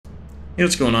Hey,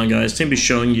 what's going on, guys? Today I'm be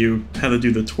showing you how to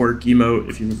do the twerk emote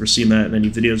if you've ever seen that in any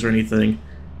videos or anything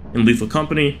in Lethal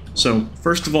Company. So,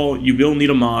 first of all, you will need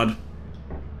a mod.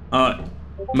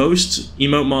 Most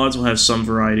emote mods will have some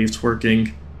variety of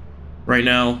twerking. Right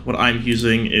now, what I'm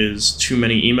using is too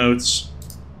many emotes.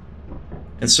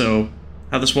 And so,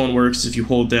 how this one works is if you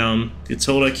hold down the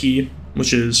tilde key,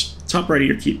 which is top right of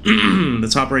your key, the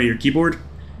top right of your keyboard,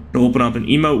 it'll open up an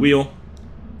emote wheel.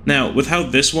 Now, with how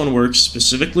this one works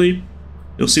specifically,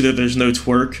 you'll see that there's no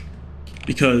twerk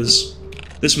because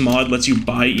this mod lets you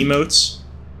buy emotes.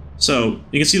 So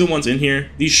you can see the ones in here.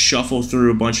 These shuffle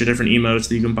through a bunch of different emotes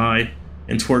that you can buy,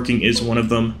 and twerking is one of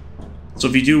them. So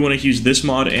if you do want to use this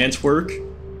mod and twerk,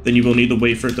 then you will need to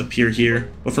wait for it to appear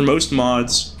here. But for most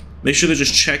mods, make sure to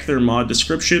just check their mod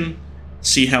description,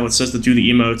 see how it says to do the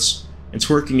emotes, and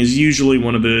twerking is usually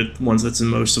one of the ones that's in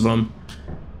most of them.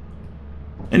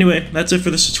 Anyway, that's it for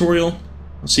this tutorial.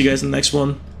 I'll see you guys in the next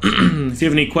one. If you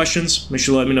have any questions, make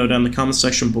sure to let me know down in the comment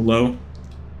section below.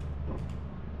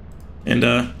 And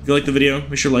if you like the video,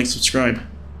 make sure to like, subscribe.